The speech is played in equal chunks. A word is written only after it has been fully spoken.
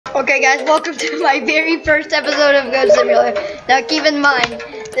Okay guys, welcome to my very first episode of Goat Simulator. Now keep in mind,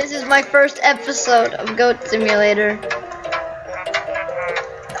 this is my first episode of Goat Simulator.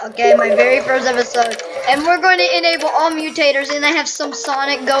 Okay, my very first episode. And we're going to enable all mutators, and I have some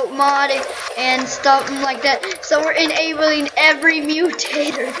Sonic Goat mod and stuff like that. So we're enabling every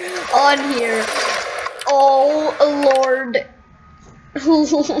mutator on here. Oh Lord.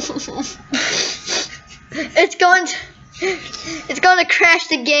 It's going to crash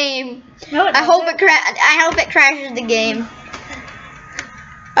the game. No, I hope it crashes the game.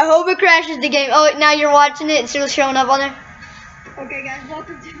 I hope it crashes the game. Oh, now you're watching it. It's still showing up on there. Okay, guys,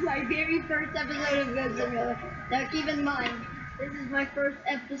 welcome to my very first episode of Goat Simulator. Now, keep in mind, this is my first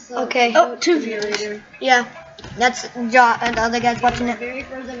episode. Okay. Of Goat Simulator. Yeah, that's John and the other guys watching it. Very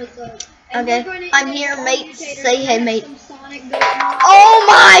first episode. And okay, I'm here, mates. Say hey, mate. Oh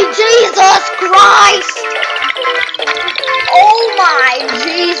my Jesus Christ! Oh my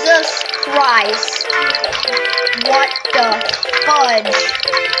Jesus Christ! What the fudge?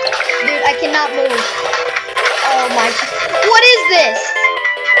 Dude, I cannot move. Oh my! What is this?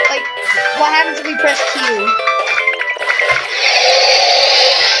 Like, what happens if we press Q?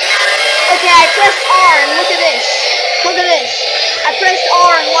 Okay, I pressed R and look at this. Look at this. I pressed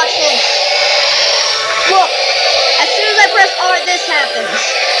R and watch this. Look. As soon as I press R, this happens.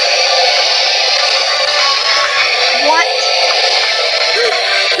 What?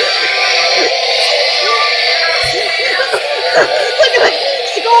 Look at my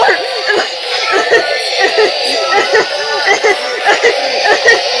score!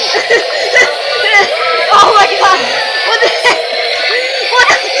 Oh my god! What the heck?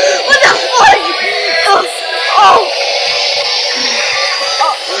 What the fuck?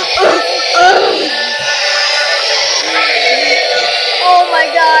 Oh my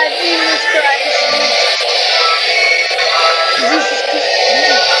god, Jesus Christ. Jesus Christ.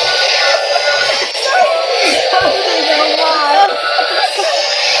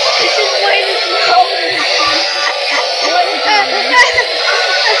 This is way too slow.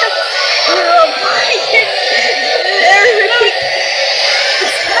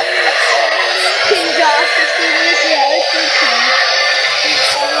 King Josh is doing this. Yeah, it's so cool.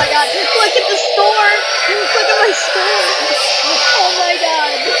 Oh my god. Look at the store. Look at my store. Oh my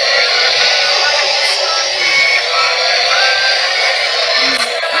god.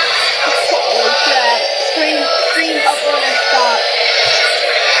 Holy crap. Scream uploader stop.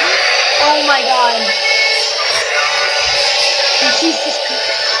 Oh my god. Jesus Christ.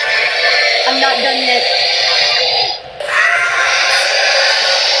 I'm not done yet.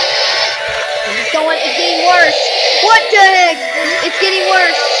 It's getting worse. What the heck? It's getting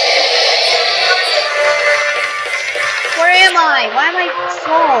worse. Where am I? Why am I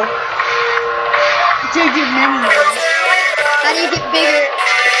small? Dude, your memory. How do you get bigger?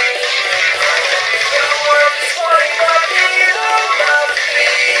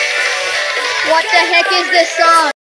 What the heck is this song?